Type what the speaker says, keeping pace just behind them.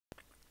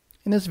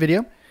In this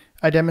video,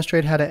 I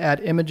demonstrate how to add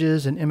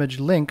images and image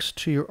links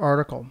to your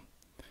article.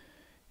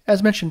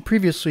 As mentioned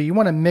previously, you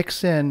want to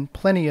mix in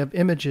plenty of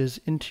images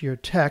into your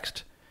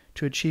text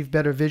to achieve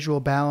better visual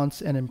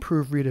balance and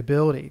improve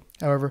readability.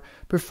 However,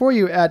 before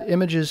you add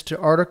images to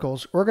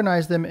articles,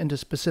 organize them into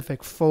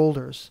specific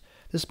folders.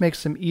 This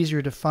makes them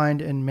easier to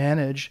find and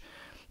manage.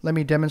 Let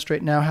me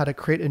demonstrate now how to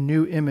create a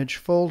new image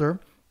folder.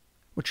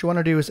 What you want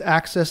to do is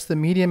access the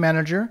Media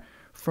Manager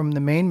from the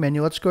main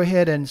menu. Let's go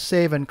ahead and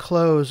save and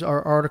close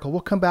our article.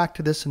 We'll come back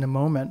to this in a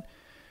moment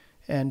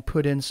and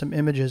put in some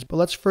images. But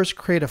let's first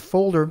create a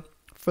folder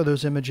for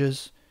those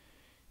images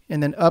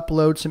and then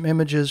upload some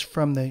images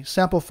from the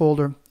sample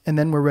folder, and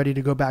then we're ready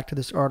to go back to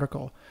this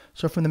article.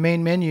 So from the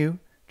main menu,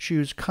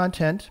 choose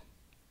Content,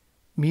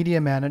 Media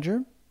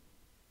Manager.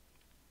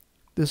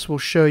 This will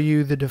show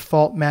you the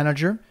default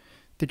manager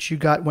that you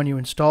got when you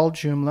installed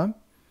Joomla.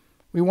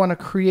 We want to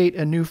create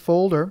a new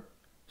folder,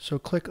 so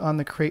click on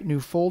the Create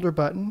New Folder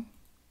button.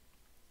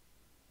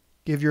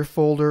 Give your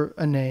folder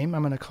a name.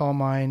 I'm going to call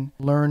mine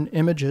Learn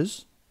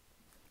Images.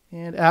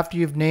 And after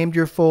you've named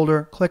your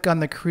folder, click on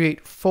the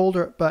Create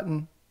Folder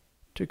button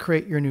to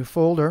create your new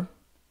folder.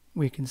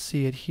 We can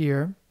see it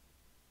here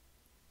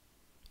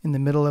in the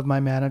middle of my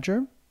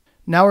manager.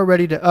 Now we're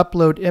ready to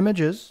upload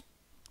images.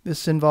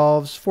 This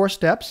involves 4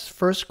 steps.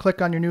 First,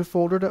 click on your new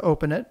folder to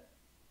open it.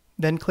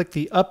 Then click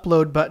the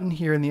Upload button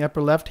here in the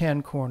upper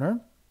left-hand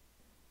corner.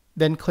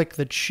 Then click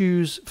the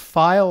Choose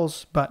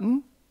Files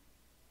button.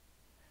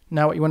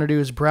 Now what you want to do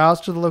is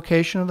browse to the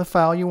location of the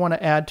file you want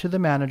to add to the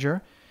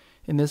manager.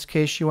 In this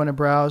case, you want to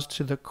browse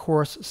to the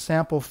course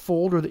sample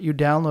folder that you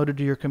downloaded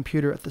to your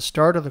computer at the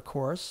start of the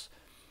course.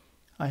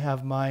 I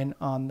have mine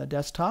on the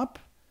desktop.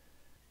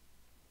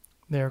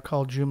 They're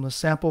called Joomla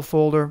sample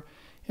folder,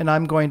 and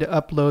I'm going to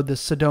upload the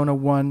Sedona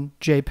 1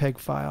 JPEG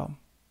file.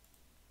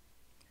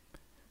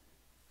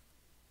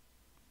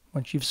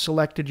 Once you've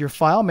selected your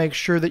file, make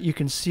sure that you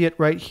can see it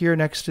right here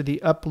next to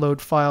the Upload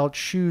File,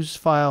 Choose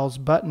Files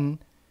button,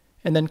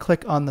 and then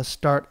click on the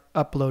Start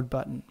Upload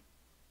button.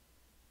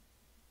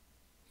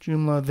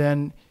 Joomla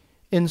then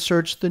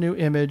inserts the new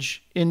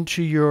image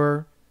into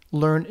your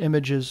Learn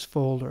Images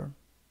folder.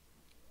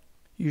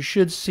 You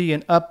should see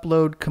an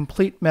Upload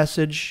Complete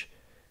message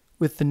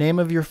with the name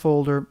of your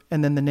folder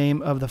and then the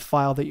name of the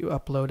file that you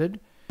uploaded.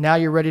 Now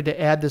you're ready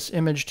to add this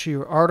image to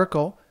your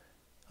article.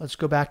 Let's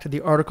go back to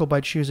the article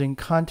by choosing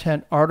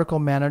Content Article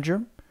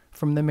Manager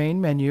from the main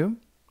menu.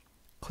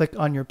 Click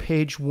on your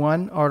Page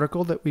 1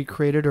 article that we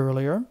created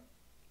earlier.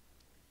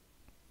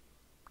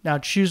 Now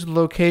choose the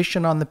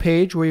location on the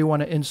page where you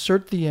want to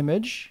insert the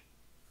image.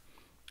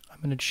 I'm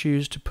going to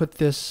choose to put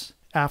this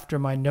after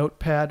my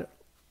notepad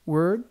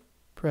word.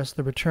 Press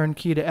the return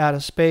key to add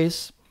a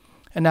space.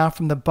 And now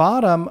from the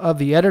bottom of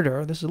the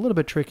editor, this is a little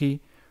bit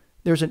tricky,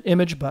 there's an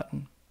image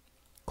button.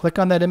 Click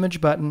on that image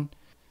button.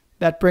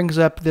 That brings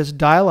up this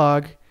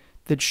dialog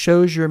that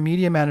shows your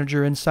Media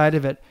Manager inside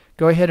of it.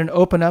 Go ahead and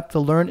open up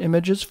the Learn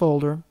Images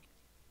folder.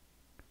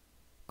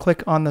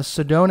 Click on the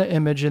Sedona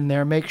image in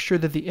there. Make sure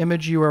that the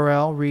image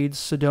URL reads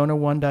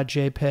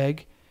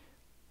sedona1.jpg.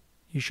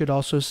 You should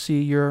also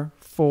see your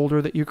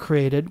folder that you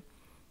created.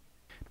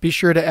 Be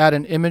sure to add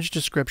an image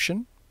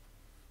description.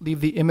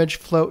 Leave the image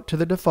float to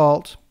the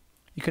default.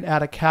 You can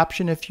add a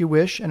caption if you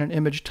wish and an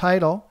image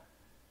title.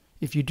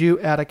 If you do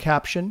add a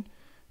caption,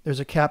 there's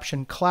a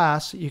caption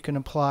class that you can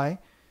apply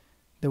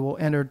that will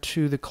enter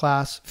to the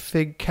class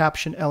Fig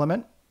Caption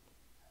element.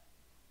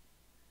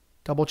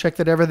 Double check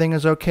that everything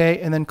is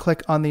okay and then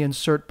click on the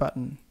Insert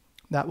button.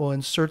 That will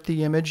insert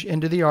the image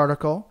into the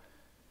article.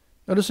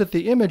 Notice that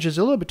the image is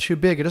a little bit too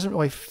big. It doesn't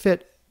really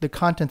fit the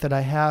content that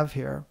I have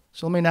here.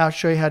 So let me now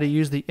show you how to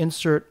use the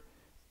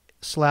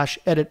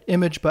Insert/Edit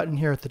Image button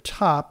here at the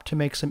top to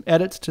make some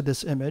edits to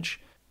this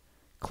image.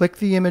 Click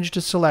the image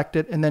to select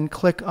it and then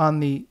click on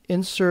the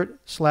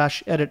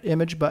Insert/Edit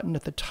Image button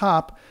at the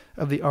top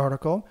of the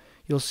article.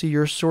 You'll see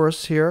your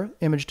source here,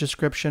 image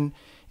description.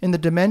 In the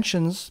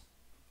dimensions,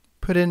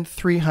 put in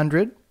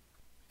 300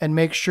 and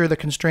make sure the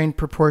constrained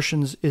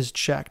proportions is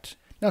checked.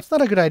 Now it's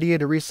not a good idea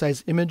to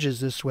resize images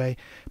this way.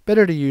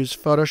 Better to use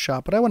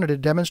Photoshop, but I wanted to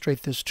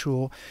demonstrate this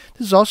tool.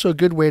 This is also a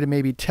good way to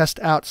maybe test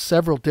out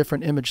several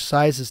different image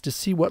sizes to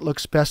see what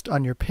looks best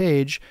on your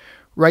page.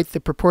 Write the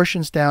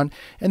proportions down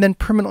and then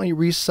permanently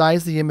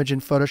resize the image in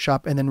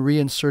Photoshop and then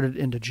reinsert it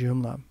into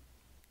Joomla.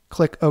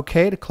 Click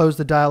OK to close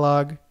the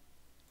dialog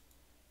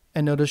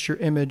and notice your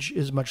image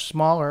is much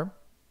smaller.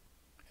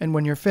 And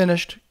when you're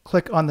finished,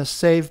 click on the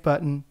Save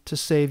button to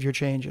save your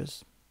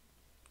changes.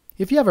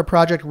 If you have a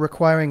project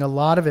requiring a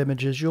lot of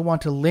images, you'll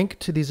want to link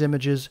to these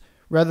images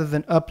rather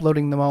than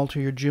uploading them all to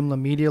your Joomla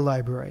media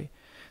library.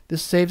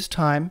 This saves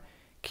time,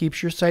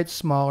 keeps your site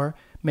smaller,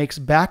 makes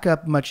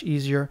backup much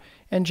easier,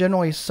 and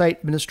generally site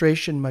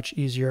administration much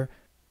easier.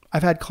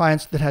 I've had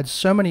clients that had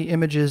so many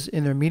images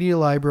in their media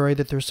library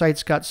that their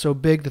sites got so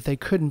big that they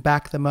couldn't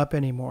back them up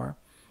anymore.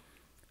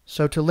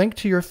 So to link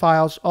to your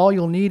files, all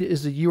you'll need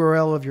is the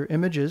URL of your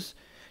images.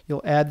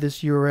 You'll add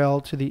this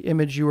URL to the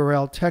image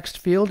URL text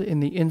field in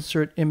the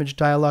Insert Image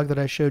dialog that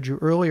I showed you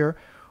earlier,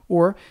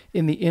 or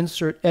in the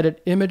Insert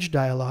Edit Image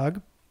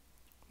dialog.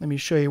 Let me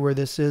show you where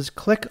this is.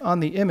 Click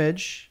on the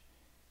image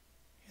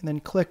and then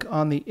click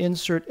on the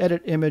Insert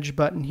Edit Image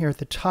button here at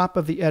the top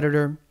of the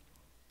editor.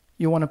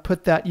 You want to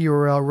put that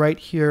URL right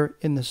here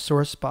in the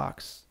source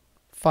box.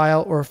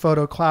 File or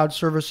photo cloud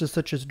services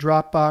such as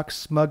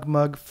Dropbox,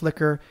 SmugMug,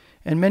 Flickr,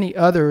 and many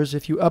others,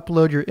 if you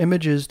upload your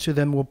images to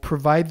them, will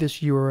provide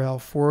this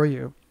URL for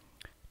you.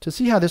 To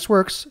see how this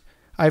works,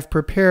 I've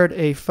prepared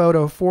a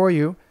photo for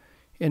you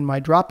in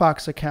my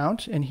Dropbox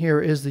account, and here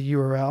is the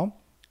URL.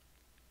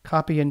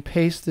 Copy and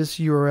paste this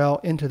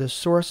URL into the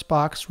source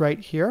box right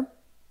here.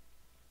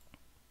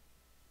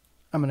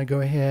 I'm going to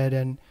go ahead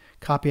and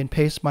copy and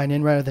paste mine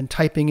in rather than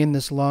typing in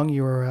this long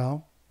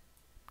URL.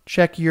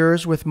 Check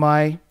yours with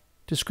my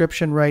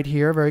description right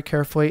here very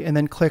carefully, and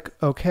then click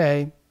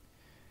OK.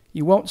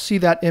 You won't see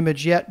that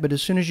image yet, but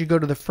as soon as you go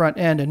to the front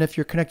end, and if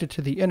you're connected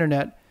to the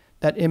internet,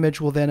 that image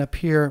will then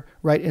appear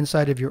right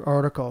inside of your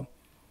article.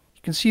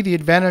 You can see the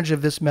advantage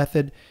of this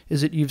method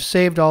is that you've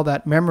saved all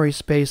that memory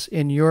space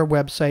in your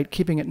website,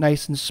 keeping it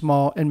nice and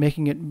small and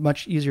making it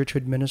much easier to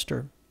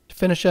administer. To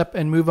finish up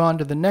and move on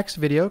to the next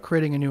video,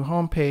 creating a new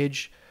home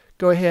page,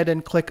 go ahead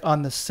and click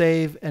on the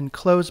Save and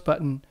Close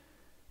button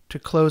to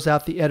close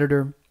out the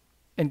editor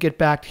and get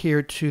back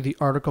here to the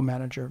Article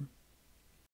Manager.